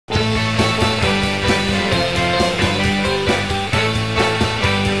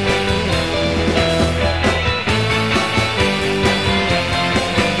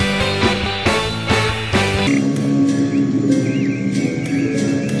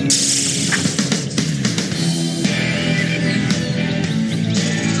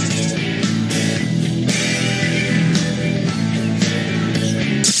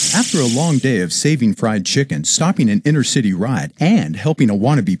After a long day of saving fried chicken, stopping an inner-city riot, and helping a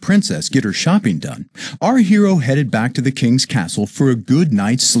wannabe princess get her shopping done, our hero headed back to the king's castle for a good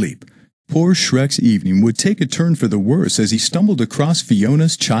night's sleep. Poor Shrek's evening would take a turn for the worse as he stumbled across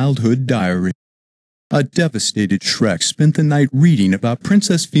Fiona's childhood diary. A devastated Shrek spent the night reading about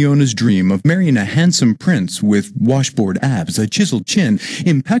Princess Fiona's dream of marrying a handsome prince with washboard abs, a chiseled chin,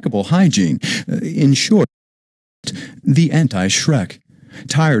 impeccable hygiene. In short, the anti-Shrek.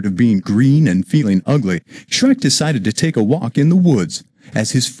 Tired of being green and feeling ugly, Shrek decided to take a walk in the woods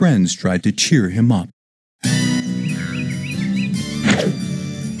as his friends tried to cheer him up.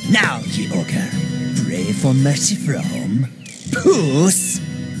 Now, ye Ogre, pray for mercy from Puss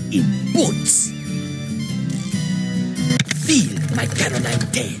in Boots. Feel my Caroline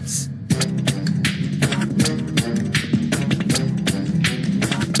tales.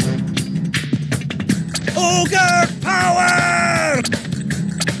 Ogre power!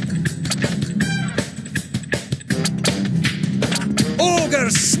 Ogre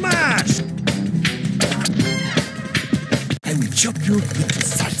smash! I will chop you into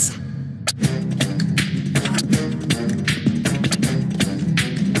salsa.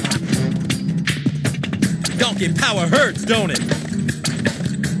 Donkey power hurts, don't it?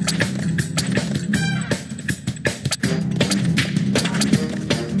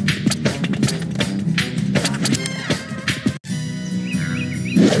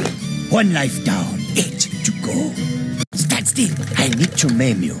 One life down, 8 to go. Stand still, I need to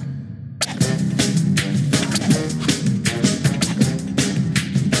maim you.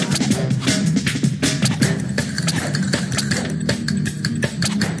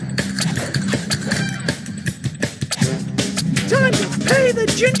 Time to pay the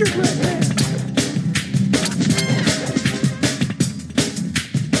gingerbread man!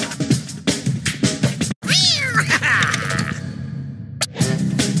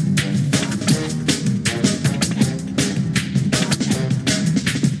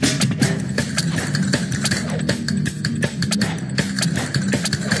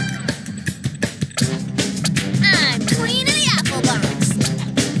 I'm queen of the apple box.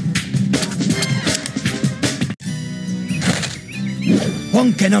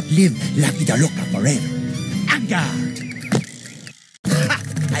 One cannot live la vida loca forever. En garde! Ha!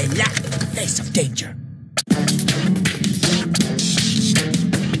 I laugh in the face of danger.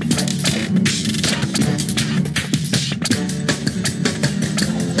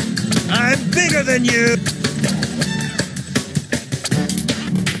 I'm bigger than you!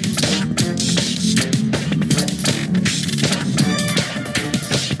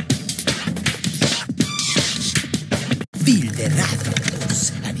 Feel the wrath of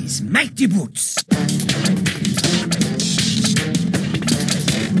Puss and his mighty boots.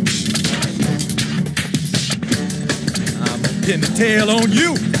 I'm gonna pin the tail on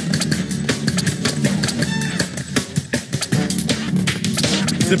you!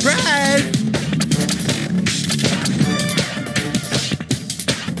 Surprise!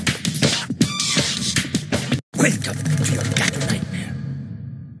 Welcome to your gato nightmare.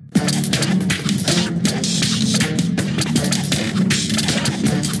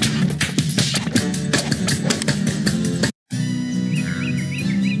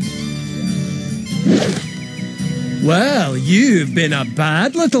 Well, you've been a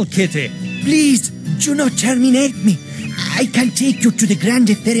bad little kitty. Please, do not terminate me. I can take you to the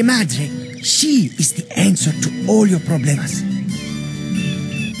Grande Fere Madre. She is the answer to all your problemas.